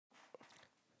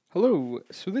Hello,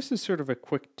 so this is sort of a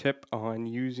quick tip on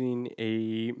using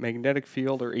a magnetic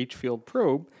field or H field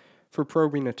probe for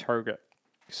probing a target.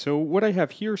 So what I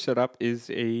have here set up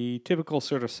is a typical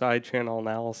sort of side channel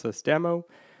analysis demo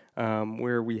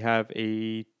where we have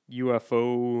a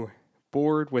UFO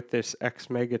board with this X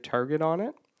mega target on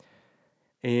it.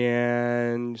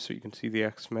 And so you can see the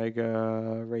X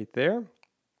mega right there.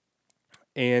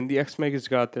 And the X mega's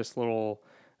got this little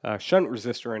shunt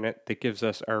resistor in it that gives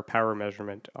us our power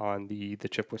measurement on the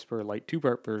Chip Whisperer Lite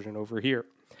 2-part version over here.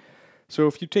 So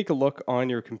if you take a look on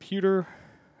your computer,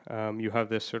 you have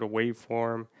this sort of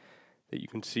waveform that you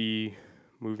can see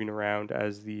moving around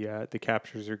as the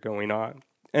captures are going on.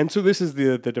 And so this is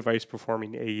the device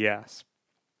performing AES.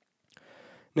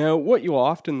 Now, what you'll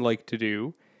often like to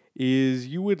do is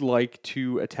you would like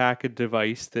to attack a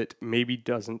device that maybe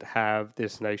doesn't have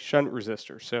this nice shunt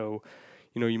resistor. So,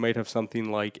 you might have something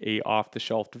like a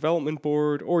off-the-shelf development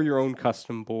board or your own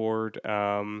custom board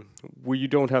where you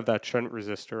don't have that shunt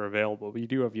resistor available, but you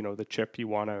do have, the chip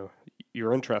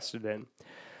you're interested in.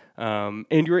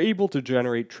 And you're able to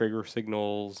generate trigger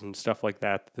signals and stuff like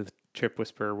that the Chip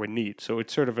Whisperer would need. So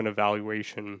it's sort of an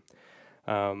evaluation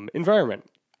environment.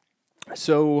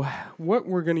 So what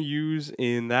we're going to use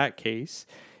in that case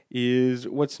is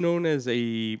what's known as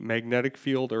a magnetic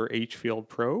field or H field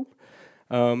probe.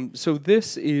 So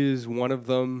this is one of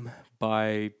them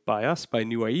by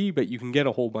New IE, but you can get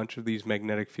a whole bunch of these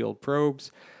magnetic field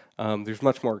probes. There's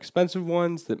much more expensive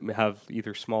ones that have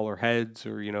either smaller heads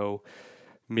or,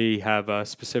 may have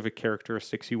specific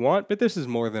characteristics you want, but this is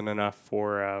more than enough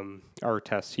for our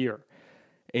tests here.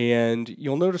 And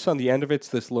you'll notice on the end of it's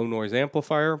this low noise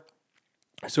amplifier.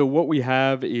 So what we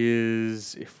have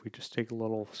is, if we just take a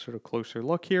little sort of closer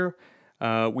look here,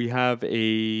 we have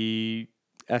a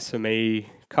SMA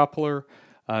coupler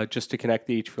just to connect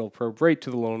the H-field probe right to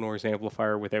the low noise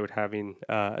amplifier without having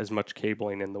as much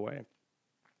cabling in the way.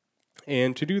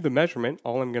 And to do the measurement,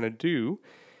 all I'm going to do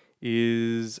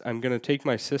is I'm going to take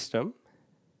my system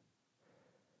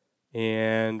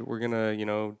and we're going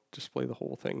to, display the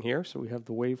whole thing here. So we have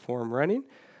the waveform running.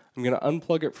 I'm going to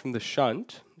unplug it from the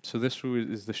shunt. So this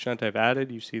is the shunt I've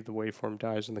added. You see the waveform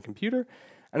dies on the computer.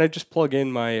 And I just plug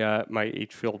in my my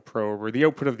H-field probe, or the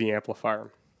output of the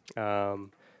amplifier.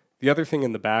 The other thing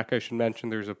in the back I should mention,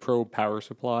 there's a probe power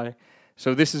supply.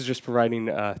 So this is just providing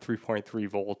 3.3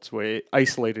 volts, with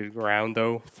isolated ground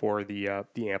though for the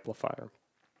amplifier.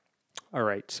 All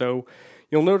right, so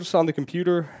you'll notice on the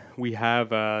computer we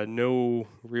have no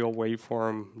real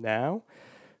waveform now.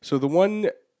 So the one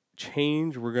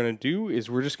change we're going to do is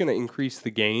we're just going to increase the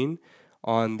gain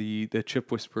on the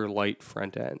Chip Whisperer Lite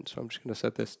front end. So I'm just going to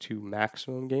set this to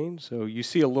maximum gain. So you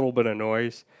see a little bit of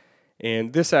noise,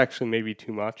 and this actually may be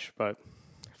too much, but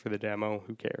for the demo,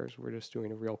 who cares? We're just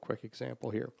doing a real quick example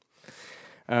here.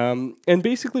 And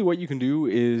basically what you can do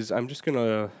is I'm just going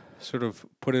to sort of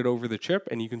put it over the chip,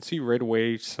 and you can see right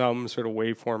away some sort of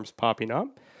waveforms popping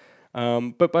up.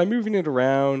 But by moving it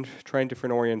around, trying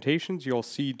different orientations, you'll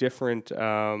see different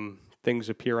things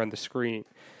appear on the screen.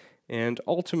 And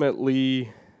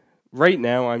ultimately, right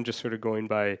now, I'm just sort of going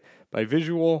by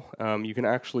visual. You can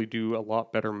actually do a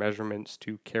lot better measurements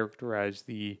to characterize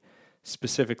the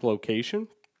specific location.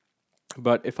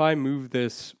 But if I move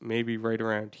this maybe right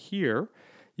around here,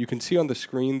 you can see on the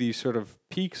screen these sort of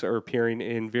peaks are appearing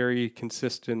in very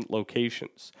consistent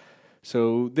locations.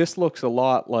 So this looks a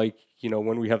lot like,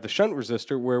 when we have the shunt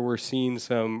resistor where we're seeing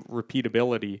some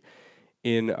repeatability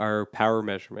in our power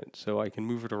measurement. So I can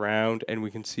move it around and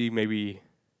we can see maybe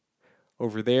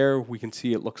over there, we can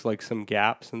see it looks like some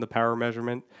gaps in the power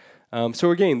measurement.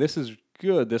 So again, this is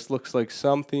good. This looks like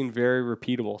something very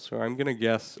repeatable. So I'm going to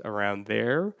guess around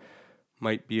there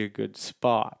might be a good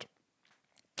spot.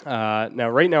 Now,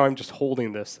 right now I'm just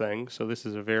holding this thing. So this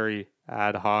is a very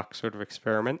ad hoc sort of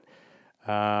experiment.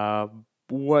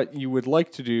 What you would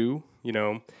like to do,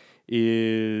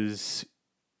 is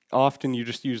often you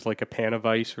just use like a pan of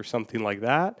ice or something like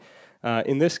that.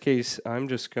 In this case, I'm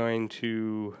just going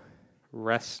to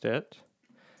rest it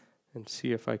and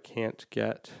see if I can't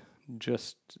get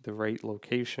just the right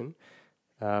location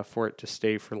for it to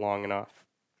stay for long enough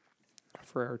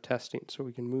for our testing. So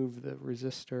we can move the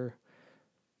resistor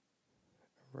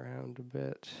around a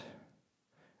bit,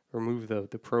 or move the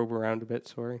probe around a bit,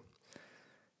 sorry.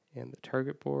 And the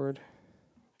target board,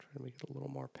 try to make it a little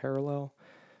more parallel.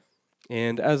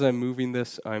 And as I'm moving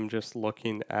this, I'm just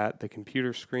looking at the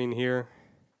computer screen here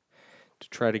to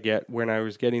try to get, when I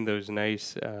was getting those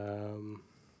nice, look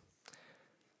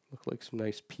like some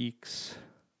nice peaks.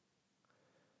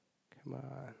 Come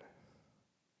on.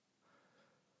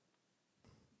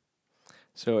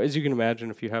 So as you can imagine,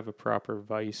 if you have a proper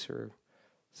vise or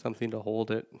something to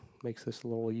hold it. Makes this a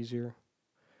little easier.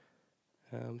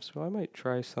 So I might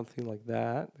try something like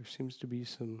that. There seems to be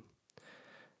some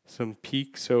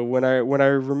peaks. So when I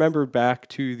remember back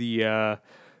to the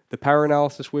power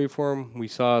analysis waveform, we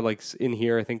saw like in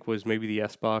here, I think was maybe the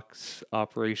S-box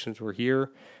operations were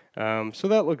here. So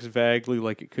that looks vaguely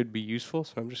like it could be useful.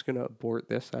 So I'm just going to abort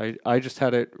this. I just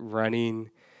had it running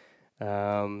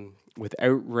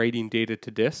without writing data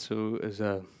to disk. So as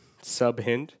a sub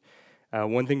hint,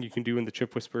 one thing you can do in the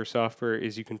Chip Whisperer software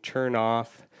is you can turn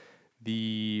off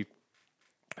the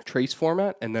trace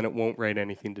format and then it won't write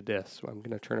anything to disk. So I'm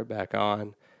going to turn it back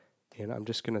on and I'm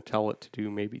just going to tell it to do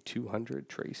maybe 200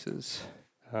 traces.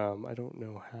 I don't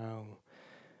know how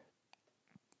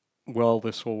well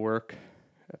this will work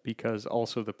because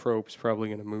also the probe's probably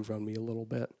going to move on me a little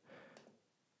bit.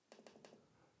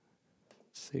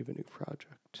 Save a new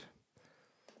project.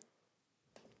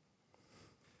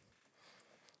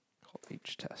 Call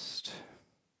HTest.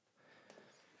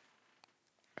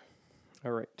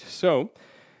 All right, so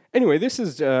anyway, this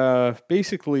is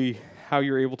basically how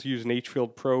you're able to use an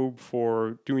H-field probe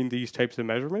for doing these types of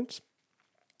measurements.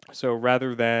 So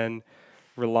rather than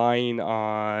relying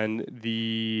on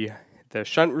the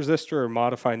shunt resistor or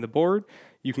modifying the board,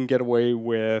 you can get away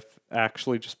with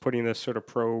actually just putting this sort of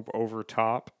probe over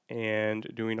top and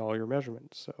doing all your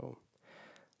measurements. So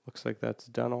looks like that's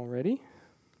done already.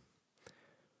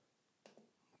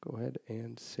 Go ahead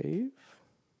and save.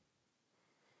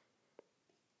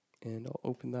 And I'll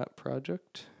open that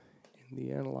project in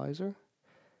the analyzer and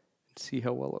see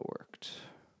how well it worked.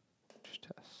 Just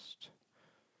test.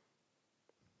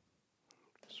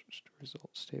 Switch to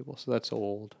results table. So that's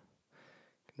old.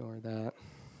 Ignore that.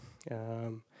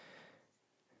 And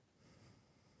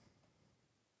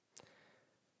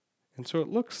so it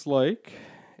looks like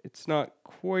it's not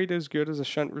quite as good as a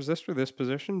shunt resistor, this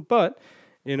position, but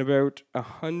in about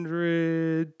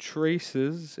 100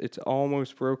 traces, it's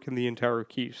almost broken the entire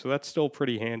key. So that's still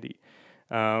pretty handy.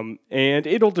 And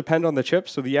it'll depend on the chip.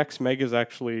 So the X Meg is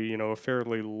actually, a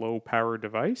fairly low power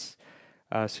device.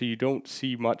 So you don't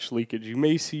see much leakage. You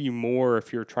may see more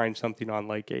if you're trying something on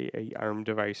like a ARM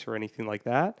device or anything like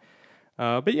that.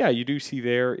 But yeah, you do see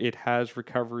there it has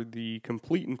recovered the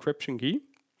complete encryption key.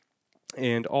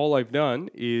 And all I've done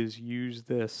is use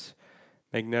this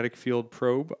magnetic field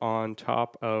probe on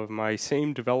top of my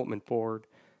same development board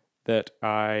that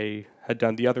I had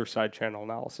done the other side channel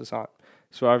analysis on.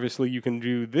 So obviously you can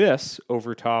do this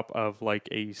over top of like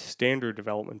a standard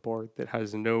development board that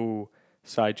has no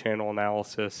side channel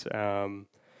analysis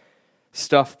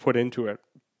stuff put into it.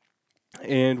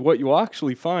 And what you'll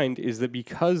actually find is that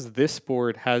because this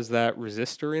board has that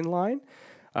resistor in line,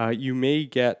 you may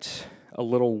get a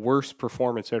little worse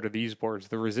performance out of these boards.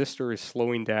 The resistor is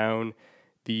slowing down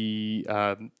the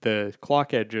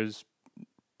clock edges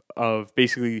of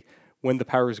basically when the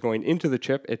power is going into the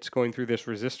chip, it's going through this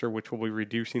resistor, which will be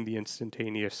reducing the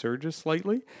instantaneous surges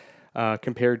slightly,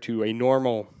 compared to a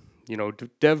normal,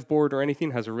 dev board or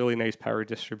anything has a really nice power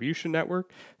distribution network.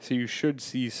 So you should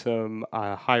see some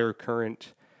higher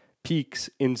current peaks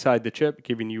inside the chip,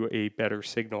 giving you a better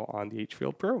signal on the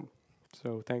H-field probe.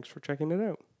 So thanks for checking it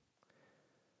out.